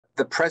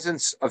The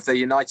presence of the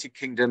United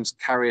Kingdom's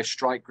carrier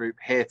strike group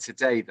here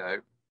today, though,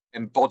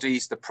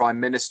 embodies the Prime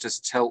Minister's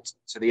tilt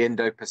to the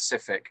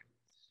Indo-Pacific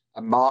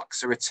and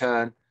marks a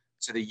return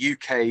to the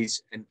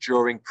UK's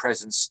enduring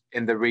presence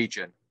in the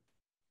region.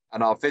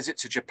 And our visit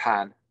to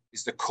Japan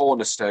is the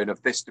cornerstone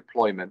of this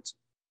deployment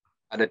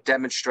and a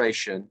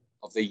demonstration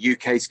of the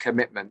UK's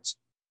commitment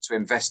to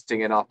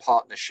investing in our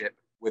partnership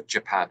with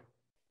Japan.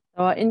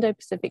 Our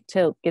Indo-Pacific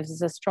tilt gives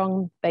us a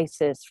strong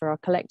basis for our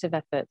collective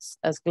efforts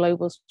as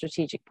global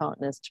strategic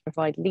partners to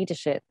provide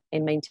leadership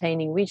in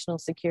maintaining regional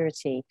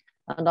security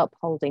and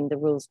upholding the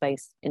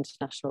rules-based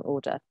international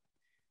order.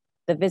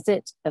 The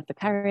visit of the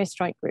Carrier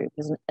Strike Group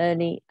is an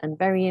early and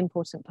very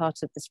important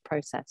part of this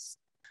process.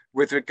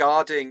 With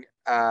regarding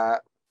my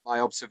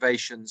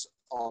observations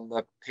on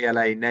the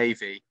PLA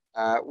Navy,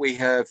 we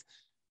have,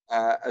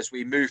 as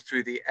we moved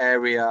through the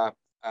area,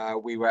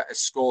 we were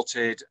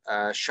escorted,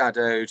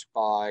 shadowed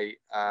by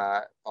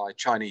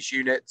Chinese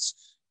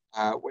units,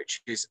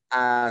 which is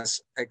as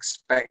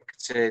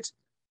expected.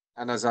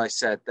 And as I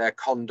said, their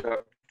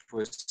conduct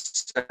was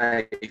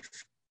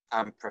safe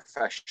and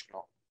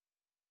professional.